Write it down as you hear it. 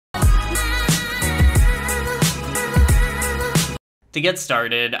To get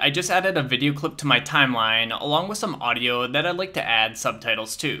started, I just added a video clip to my timeline along with some audio that I'd like to add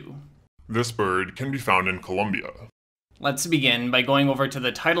subtitles to. This bird can be found in Colombia. Let's begin by going over to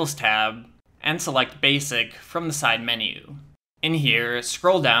the Titles tab and select Basic from the side menu. In here,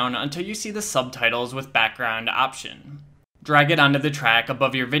 scroll down until you see the Subtitles with Background option. Drag it onto the track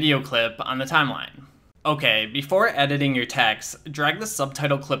above your video clip on the timeline. Okay, before editing your text, drag the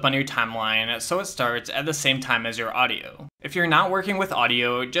subtitle clip on your timeline so it starts at the same time as your audio. If you're not working with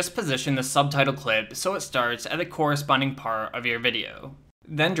audio, just position the subtitle clip so it starts at the corresponding part of your video.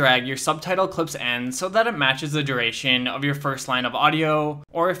 Then drag your subtitle clip's end so that it matches the duration of your first line of audio,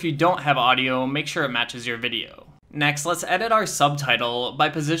 or if you don't have audio, make sure it matches your video. Next, let's edit our subtitle by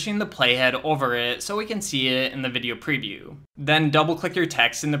positioning the playhead over it so we can see it in the video preview. Then double-click your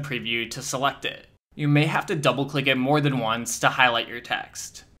text in the preview to select it. You may have to double-click it more than once to highlight your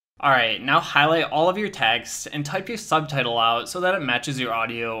text. Alright, now highlight all of your text and type your subtitle out so that it matches your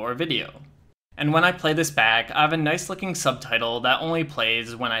audio or video. And when I play this back, I have a nice looking subtitle that only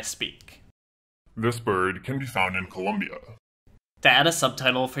plays when I speak. This bird can be found in Colombia. To add a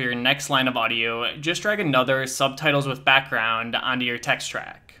subtitle for your next line of audio, just drag another Subtitles with Background onto your text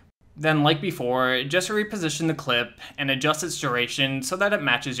track. Then, like before, just reposition the clip and adjust its duration so that it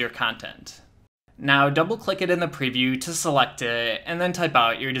matches your content. Now double-click it in the preview to select it, and then type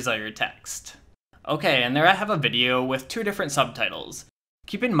out your desired text. Okay, and there I have a video with two different subtitles.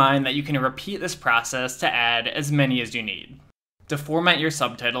 Keep in mind that you can repeat this process to add as many as you need. To format your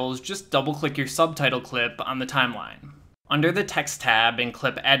subtitles, just double-click your subtitle clip on the timeline. Under the Text tab in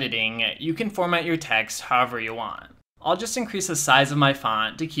Clip Editing, you can format your text however you want. I'll just increase the size of my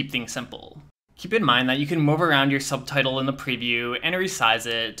font to keep things simple. Keep in mind that you can move around your subtitle in the preview and resize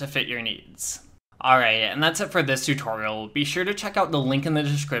it to fit your needs. Alright, and that's it for this tutorial. Be sure to check out the link in the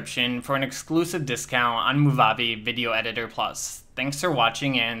description for an exclusive discount on Movavi Video Editor Plus. Thanks for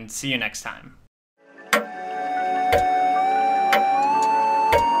watching and see you next time.